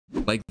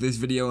Like this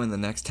video in the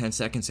next 10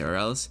 seconds or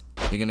else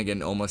you're gonna get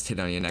an almost hit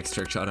on your next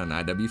trick shot on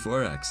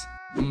IW4X.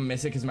 I'm gonna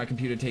miss it because my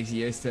computer takes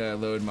years to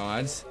load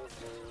mods.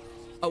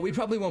 Oh, we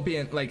probably won't be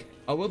in, like,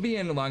 oh, we'll be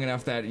in long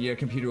enough that your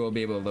computer will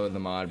be able to load the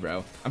mod,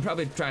 bro. I'm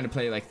probably trying to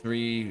play like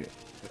 3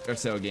 or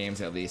so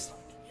games at least.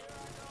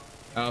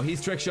 Oh,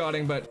 he's trick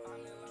shotting, but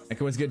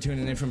it was good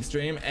tuning in from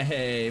stream.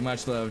 Hey,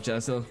 much love,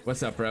 Jessel.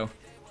 What's up, bro?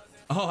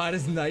 Oh, I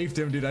just knifed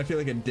him, dude. I feel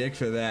like a dick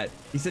for that.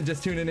 He said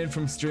just tuning in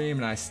from stream,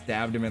 and I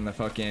stabbed him in the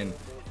fucking...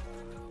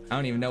 I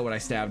don't even know what I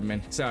stabbed him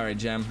in. Sorry,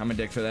 Gem. I'm a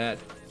dick for that.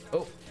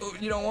 Oh,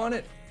 you don't want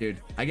it? Dude,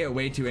 I get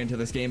way too into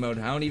this game mode.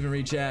 I don't even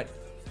read chat.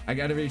 I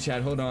gotta read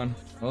chat. Hold on.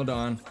 Hold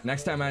on.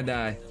 Next time I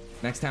die.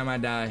 Next time I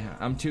die.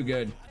 I'm too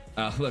good.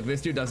 Look,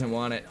 this dude doesn't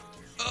want it.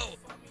 Oh,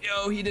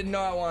 yo, he did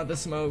not want the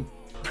smoke.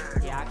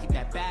 Yeah, I keep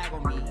that bag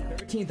on me.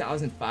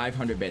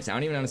 13,500 bits. I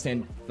don't even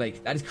understand.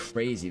 Like, that is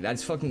crazy.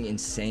 That's fucking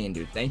insane,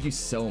 dude. Thank you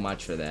so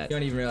much for that. You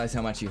don't even realize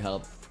how much you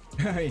helped.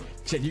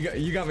 Shit,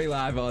 you got me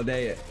live all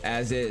day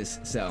as is,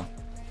 so.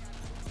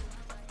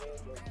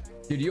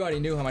 Dude, you already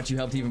knew how much you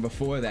helped even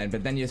before then,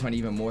 but then you just went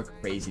even more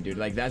crazy, dude.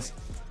 Like, that's...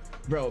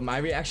 Bro, my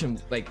reaction,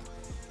 like...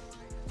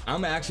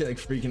 I'm actually, like,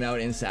 freaking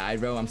out inside,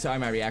 bro. I'm sorry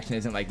my reaction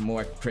isn't, like,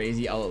 more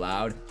crazy out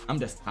loud. I'm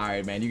just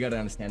tired, man. You gotta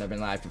understand I've been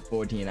live for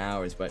 14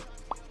 hours, but...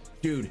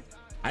 Dude,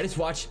 I just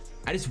watched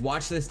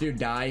this dude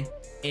die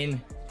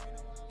in...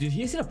 Did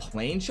he hit a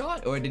plane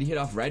shot, or did he hit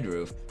off red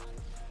roof?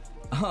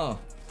 Oh,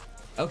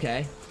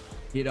 okay.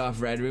 He hit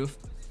off red roof.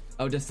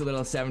 Oh, just a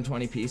little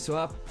 720p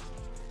swap?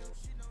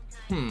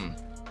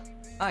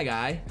 Hi,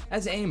 guy.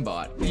 That's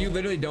aimbot. You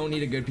literally don't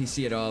need a good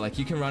PC at all. Like,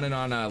 you can run it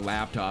on a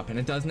laptop, and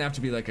it doesn't have to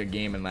be like a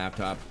gaming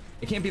laptop.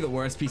 It can't be the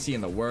worst PC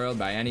in the world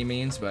by any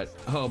means, but...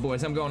 Oh,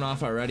 boys, I'm going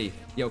off already.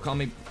 Yo, call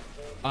me...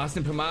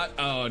 Austin Pamajo.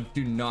 Oh,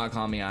 do not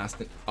call me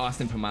Austin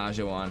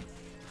Pamajo on.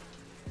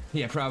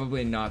 Yeah,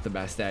 probably not the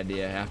best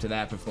idea after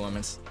that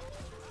performance.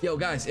 Yo,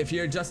 guys, if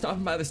you're just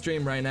stopping by the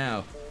stream right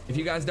now, if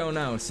you guys don't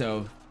know,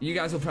 so you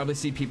guys will probably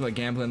see people are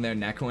gambling their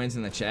neck coins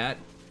in the chat.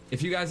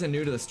 If you guys are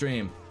new to the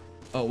stream,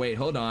 oh wait,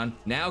 hold on.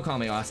 Now call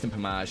me Austin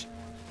Pamajo.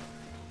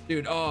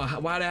 Dude, oh,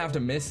 why'd I have to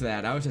miss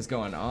that? I was just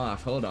going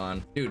off. Hold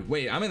on. Dude,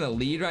 wait, I'm in the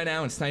lead right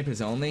now in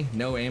snipers only.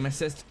 No aim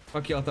assist.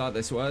 Fuck y'all thought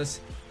this was.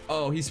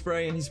 Oh, he's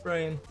spraying. He's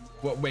spraying.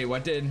 What? Wait,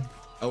 what did?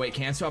 Oh wait,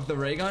 can't swap the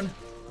ray gun?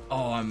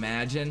 Oh,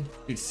 imagine.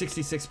 Dude,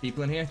 66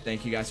 people in here.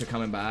 Thank you guys for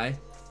coming by.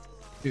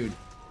 Dude,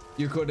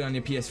 you recorded on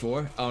your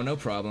PS4? Oh, no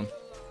problem.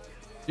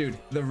 Dude,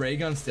 the ray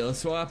gun still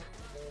swap?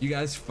 You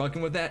guys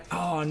fucking with that?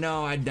 Oh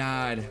no, I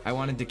died. I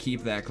wanted to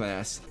keep that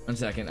class. 1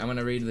 second, I'm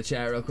gonna read the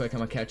chat real quick. I'm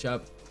gonna catch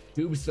up.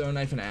 Tubes, throw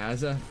knife, and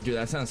Azza. Dude,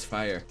 that sounds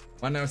fire.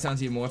 Wanna know what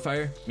sounds even more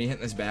fire? Me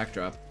hitting this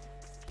backdrop.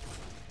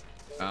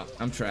 Oh,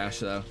 I'm trash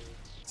though.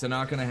 So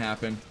not gonna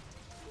happen.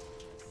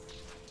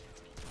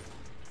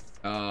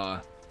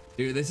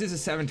 Dude, this is a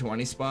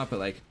 720 spot, but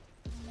like,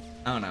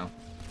 I don't know.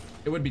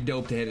 It would be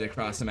dope to hit it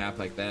across the map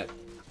like that.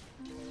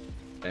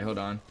 Okay, hold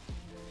on.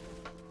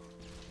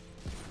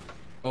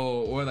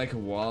 Oh, or like a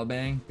wall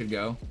bang could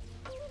go.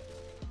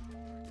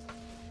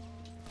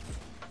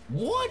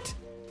 What?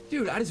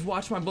 Dude, I just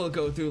watched my bullet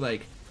go through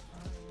like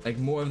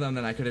more of them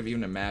than I could have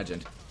even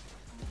imagined.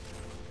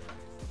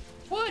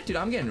 What? Dude,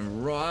 I'm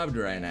getting robbed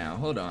right now.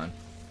 Hold on.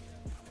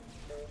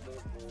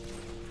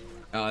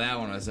 Oh, that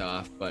one was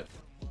off, but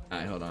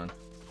alright, hold on.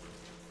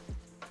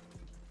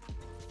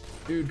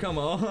 Dude, come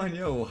on,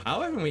 yo.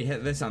 How haven't we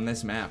hit this on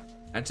this map?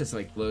 That just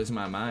like blows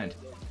my mind.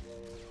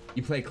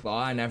 You play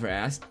claw? I never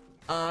asked.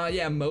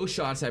 Yeah, most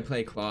shots I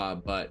play claw,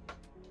 but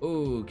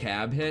ooh,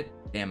 cab hit.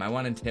 Damn, I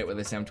wanted to hit with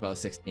this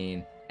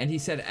M1216. And he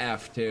said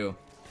F too.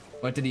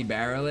 What, did he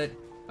barrel it?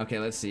 Okay,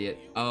 let's see it.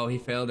 Oh, he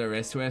failed a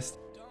wrist twist.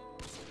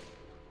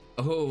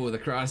 Oh, the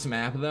cross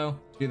map though.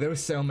 Dude, there were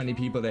so many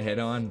people to hit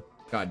on.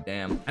 God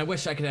damn. I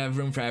wish I could have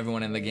room for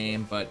everyone in the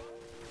game, but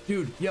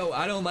dude, yo,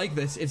 I don't like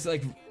this. It's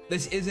like,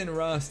 this isn't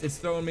Rust. It's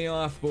throwing me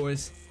off,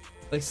 boys.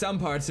 Like, some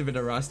parts of it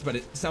are Rust,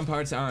 but some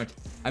parts aren't.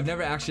 I've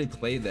never actually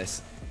played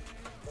this.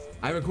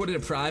 I recorded a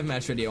Prive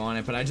match video on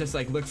it, but I just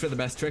like looked for the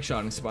best trick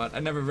shotting spot.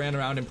 I never ran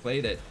around and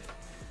played it.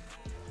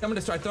 Someone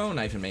just tried throwing a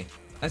knife at me.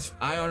 That's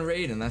Ion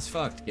Raiden. That's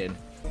fucked, kid.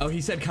 Oh,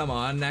 he said, come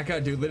on, Naka.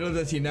 Dude, little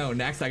does he know,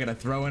 next I gotta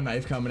throw a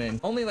knife coming in.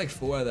 Only like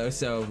 4 though,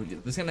 so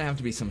there's gonna have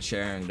to be some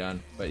sharing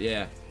done. But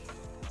yeah.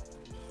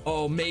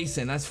 Oh,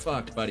 Mason, that's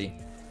fucked, buddy.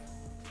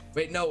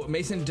 Wait, no,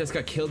 Mason just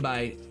got killed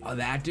by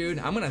that dude.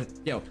 I'm gonna,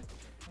 yo.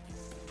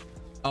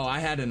 Oh, I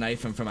had to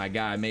knife him for my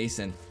guy,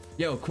 Mason.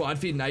 Yo, quad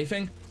feed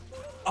knifing.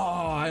 Oh,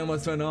 I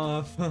almost went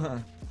off.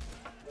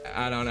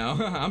 I don't know.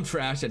 I'm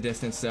trash at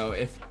distance, so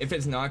if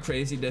it's not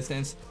crazy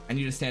distance and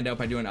you just stand out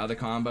by doing other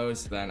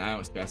combos, then I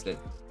don't stress it.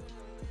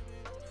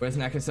 Where's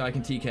Neka so I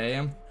can TK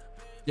him?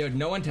 Yo,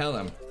 no one tell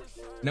him.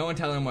 No one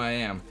tell him where I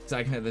am, so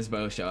I can hit this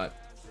bow shot.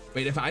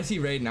 Wait, if I see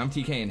Raiden, I'm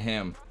TKing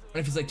him. What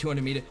if it's like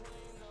 200 meters?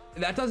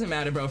 That doesn't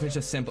matter, bro, if it's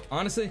just simple.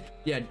 Honestly,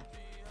 yeah,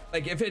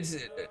 like if it's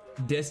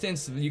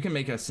distance, you can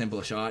make a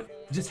simple shot.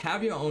 Just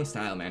have your own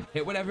style, man.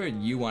 Hit whatever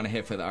you want to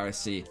hit for the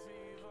RC.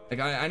 Like,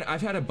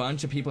 I've had a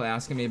bunch of people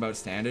asking me about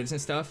standards and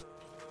stuff.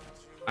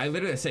 I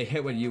literally say,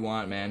 hit what you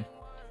want, man.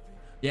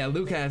 Yeah,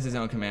 Luke has his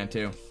own command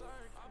too.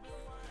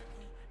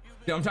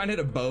 Yo, I'm trying to hit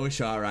a bow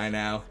shot right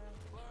now.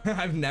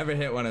 I've never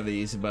hit one of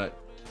these, but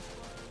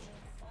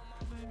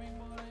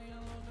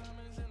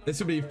this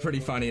would be pretty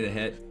funny to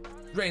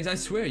hit. Brains, I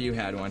swear you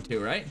had one too,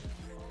 right?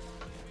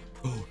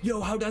 Oh, yo,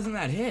 how doesn't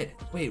that hit?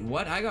 Wait,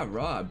 what? I got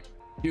robbed.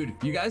 Dude,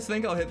 you guys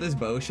think I'll hit this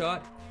bow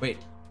shot? Wait,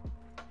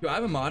 do I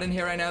have a mod in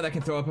here right now that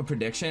can throw up a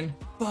prediction?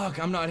 Fuck,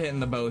 I'm not hitting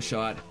the bow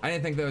shot. I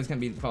didn't think there was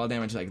gonna be fall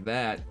damage like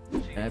that.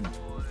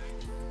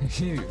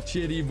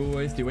 Shitty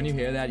boys. Dude, when you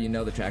hear that, you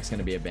know the track's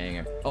gonna be a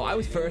banger. Oh, I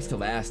was first to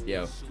last,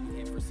 yo.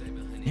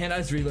 And I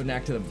just reload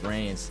neck to the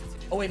brains.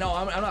 Oh wait, no,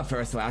 I'm not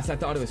first to last. I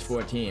thought it was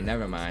 14.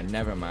 Never mind,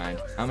 never mind.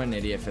 I'm an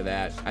idiot for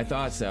that. I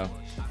thought so.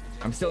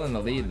 I'm still in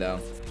the lead though.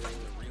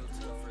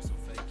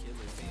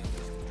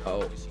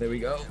 Oh, there we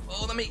go.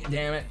 Oh,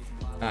 damn it.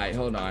 All right,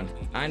 hold on.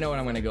 I know what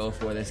I'm gonna go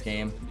for this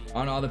game.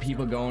 On all the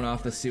people going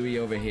off the Suey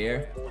over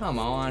here. Come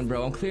on,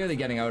 bro. I'm clearly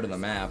getting out of the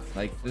map.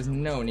 Like, there's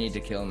no need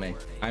to kill me.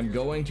 I'm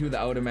going to the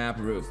outer map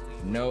route.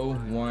 No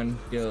one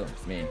kill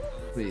me,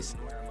 please.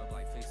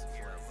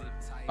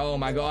 Oh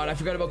my god, I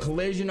forgot about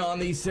collision on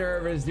these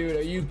servers, dude.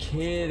 Are you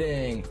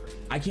kidding?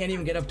 I can't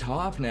even get up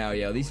top now,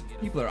 yo. These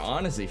people are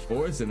honestly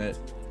forcing it.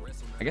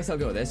 I guess I'll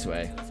go this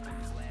way.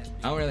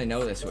 I don't really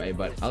know this way,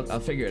 but I'll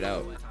figure it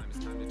out.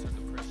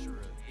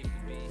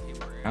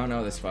 I don't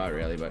know this spot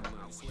really, but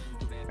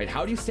wait,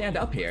 how do you stand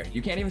up here?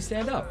 You can't even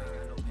stand up.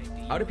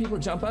 How do people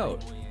jump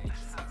out?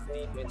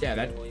 Yeah,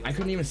 that I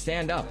couldn't even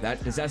stand up.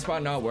 Does that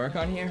spot not work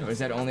on here, or is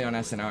that only on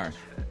SNR?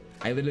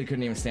 I literally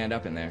couldn't even stand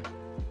up in there.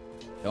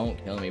 Don't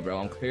kill me, bro.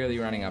 I'm clearly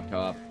running up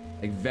top.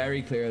 Like,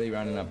 very clearly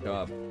running up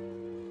top.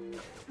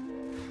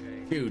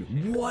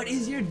 Dude, what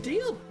is your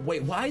deal?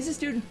 Wait, why is this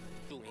dude?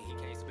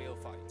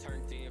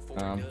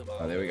 Oh,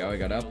 there we go. I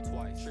got up.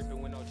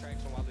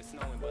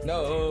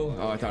 No.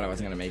 Oh, I thought I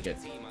wasn't gonna make it.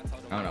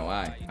 I don't know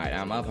why. All right,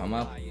 I'm up.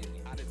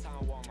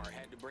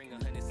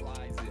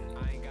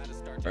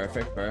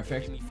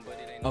 Perfect.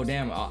 Oh,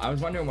 damn. I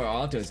was wondering where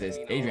Altos is.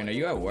 Adrian, are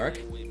you at work?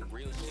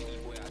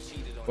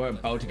 Or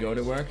about to go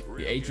to work?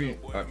 Adrian,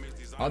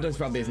 Altos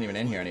probably isn't even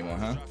in here anymore,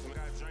 huh?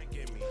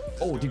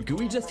 Oh, did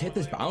Gouwee just hit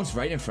this bounce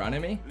right in front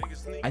of me?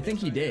 I think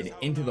he did.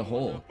 Into the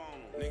hole.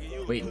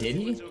 Wait, did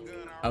he?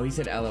 Oh, he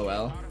said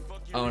LOL.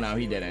 Oh, no,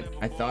 he didn't.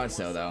 I thought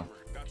so, though.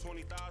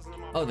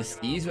 Oh, the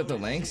skis with the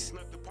links?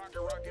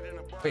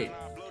 Wait.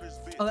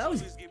 Oh, that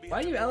was...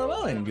 Why are you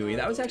LOLing, Gouwee?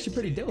 That was actually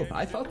pretty dope.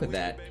 I fuck with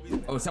that.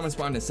 Oh, someone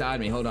spawned inside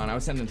me. Hold on. I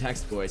was sending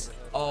text, boys.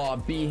 Oh,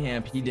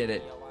 B-Hamp. He did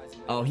it.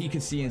 Oh, he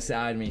could see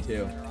inside me,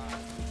 too.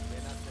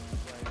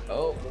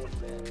 Oh.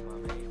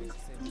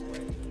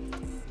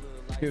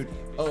 Dude.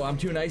 Oh, I'm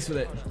too nice with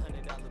it.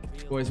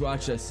 Boys,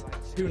 watch this.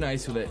 Too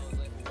nice with it.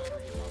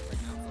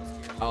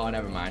 Oh,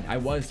 never mind. I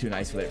was too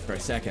nice with it for a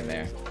second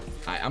there.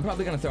 I'm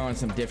probably gonna throw on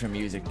some different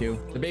music too.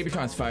 The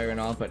Babytron's fire and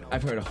all, but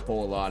I've heard a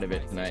whole lot of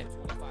it tonight.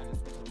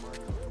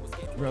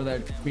 Bro,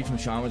 that tweet from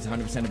Sean was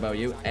 100% about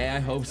you. Hey, I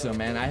hope so,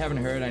 man. I haven't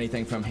heard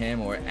anything from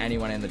him or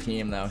anyone in the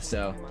team though,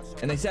 so.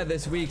 And they said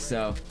this week,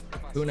 so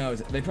who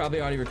knows? They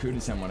probably already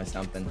recruited someone or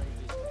something.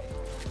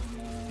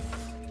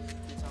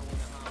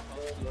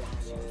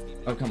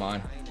 Oh, come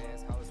on.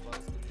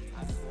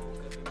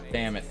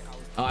 Damn it.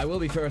 Oh, I will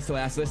be first to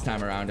last this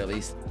time around at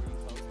least.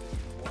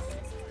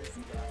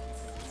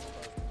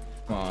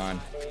 Come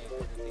on.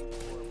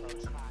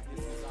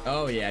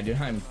 Oh yeah, dude,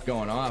 I'm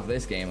going off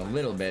this game a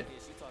little bit.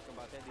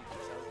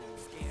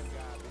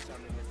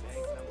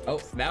 Oh,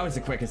 that was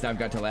the quickest I've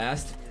got to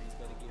last.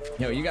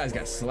 Yo, you guys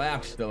got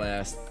slapped to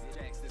last.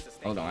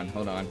 Hold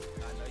on.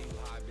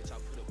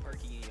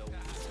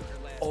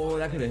 Oh,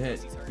 that could have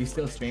hit. You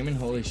still streaming?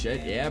 Holy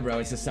shit. Yeah, bro,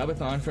 it's a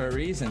subathon for a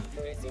reason.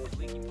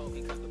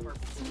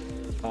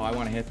 Oh, I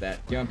want to hit that.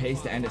 You're on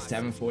pace to end at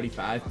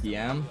 7:45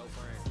 p.m.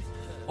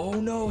 Oh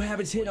no,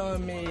 Habits hit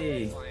on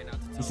me.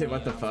 He said,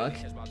 what the fuck?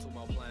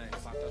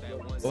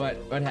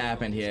 What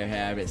happened here,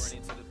 Habits?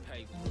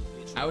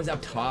 I was up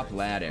top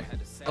ladder.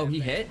 Oh, he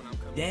hit?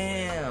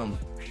 Damn.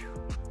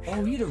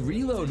 Oh, he had a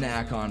reload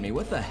knack on me.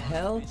 What the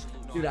hell?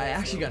 Dude, I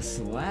actually got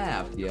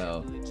slapped,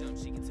 yo.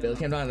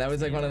 Killcam on. That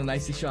was like one of the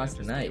nicest shots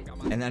tonight.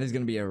 And that is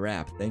going to be a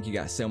wrap. Thank you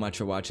guys so much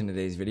for watching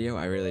today's video.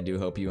 I really do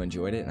hope you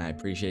enjoyed it, and I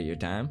appreciate your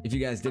time. If you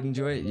guys did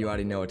enjoy it, you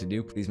already know what to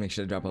do. Please make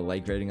sure to drop a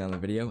like rating on the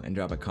video and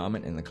drop a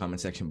comment in the comment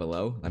section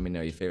below. Let me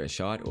know your favorite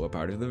shot or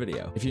part of the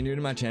video. If you're new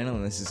to my channel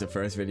and this is the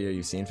first video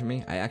you've seen from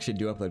me, I actually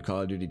do upload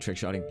Call of Duty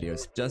trickshotting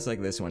videos just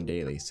like this one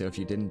daily. So if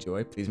you did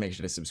enjoy, please make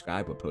sure to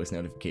subscribe with post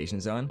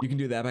notifications on. You can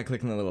do that by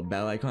clicking the little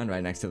bell icon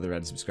right next to the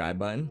red subscribe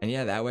button. And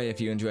yeah, that way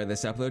if you enjoy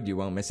this upload, you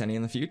won't miss any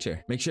in the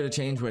future. Make sure to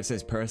change where it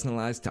says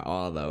personalized to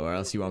all though, or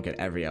else you won't get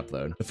every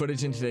upload. The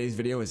footage in today's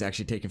video was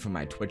actually taken from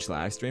my Twitch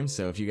live stream,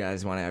 so if you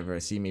guys want to ever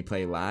see me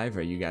play live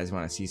or you guys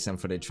want to see some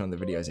footage from the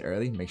videos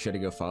early, make sure to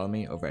go follow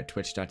me over at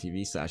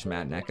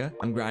twitch.tv/mattnecka.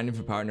 I'm grinding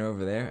for partner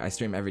over there. I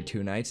stream every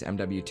 2 nights,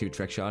 MW2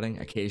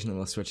 Trickshotting. Occasionally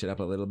we'll switch it up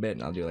a little bit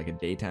and I'll do like a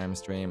daytime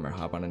stream or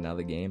hop on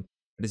another game.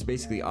 but it's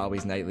basically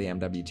always nightly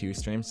MW2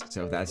 streams.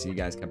 So if that's you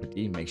guys' cup of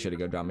tea, make sure to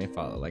go drop me a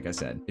follow. Like I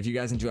said, if you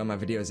guys enjoy my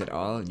videos at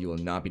all, you will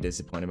not be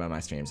disappointed by my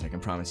streams. I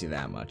can promise you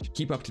that much.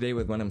 Keep up to date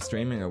with when I'm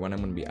streaming or when I'm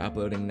going to be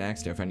uploading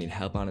next, or if I need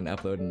help on an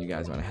upload and you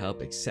guys want to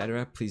help,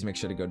 etc. Please make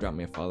sure to go drop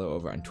me a follow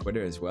over on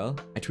Twitter as well.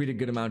 I tweet a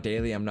good amount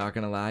daily, I'm not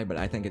gonna lie, but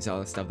I think it's all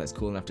the stuff that's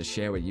cool enough to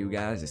share with you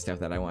guys, the stuff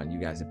that I want you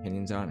guys'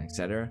 opinions on,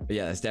 etc. But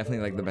yeah, that's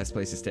definitely like the best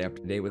place to stay up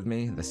to date with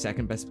me. The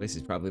second best place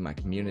is probably my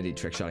community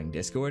Trickshotting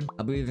Discord.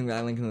 I'll be leaving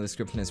that link in the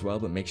description as well,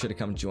 but make sure to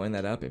come join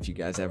that up. If you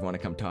guys ever want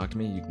to come talk to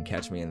me, you can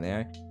catch me in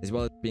there, as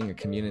well as being a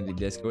community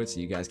Discord, so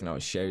you guys can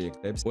always share your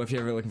clips. Or if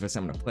you're ever looking for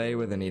someone to play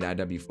with or need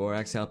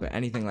IW4X help or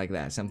anything like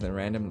that, something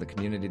random, the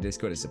community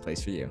Discord is the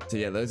place for you. So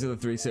yeah, those are the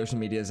 3 social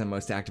medias I'm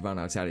most active on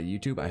outside of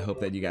YouTube. I hope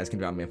that you guys can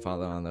drop me a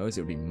follow on those.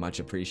 It would be much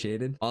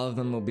appreciated. All of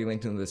them will be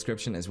linked in the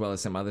description, as well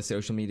as some other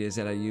social medias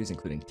that I use,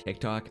 including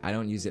TikTok. I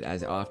don't use it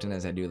as often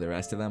as I do the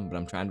rest of them, but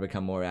I'm trying to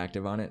become more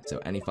active on it, so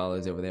any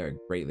follows over there are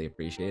greatly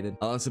appreciated.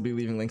 I'll also be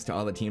leaving links to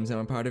all the teams I'm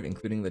a part of,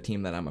 including the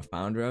team that I'm a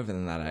founder of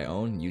and that I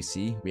own,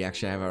 UC. We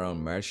actually have our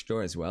own merch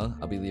store as well.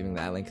 I'll be leaving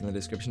that link in the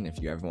description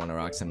if you ever want to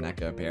rock some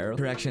NECA apparel.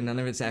 Correction, none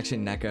of it's actually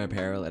NECA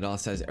apparel. It all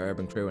says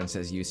Urban Crew and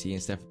says UC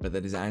and stuff, but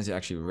the designs are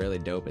actually really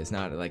dope. It's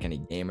not like any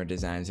gamer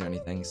designs or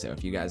anything, so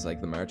if you guys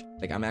like the merch,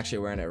 like I'm actually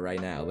wearing it right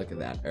now. Look at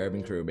that,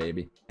 Urban Crew,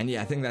 baby. And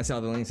yeah, I think that's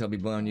all the links I'll be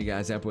blowing you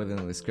guys up with in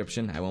the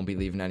description. I won't be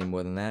leaving any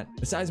more than that.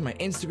 Besides my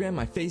Instagram,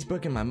 my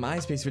Facebook, and my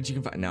MySpace, which you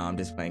can find. No, I'm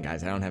just playing,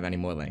 guys. I don't have any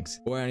more links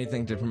or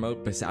anything to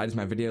promote besides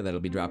my video that'll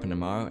be dropping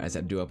tomorrow, as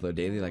I do upload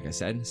daily, like I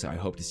said. So I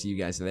hope to see you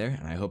guys there,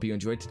 and I hope you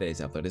enjoyed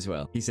today's upload as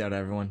well. Peace out,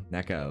 everyone.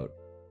 NECA out.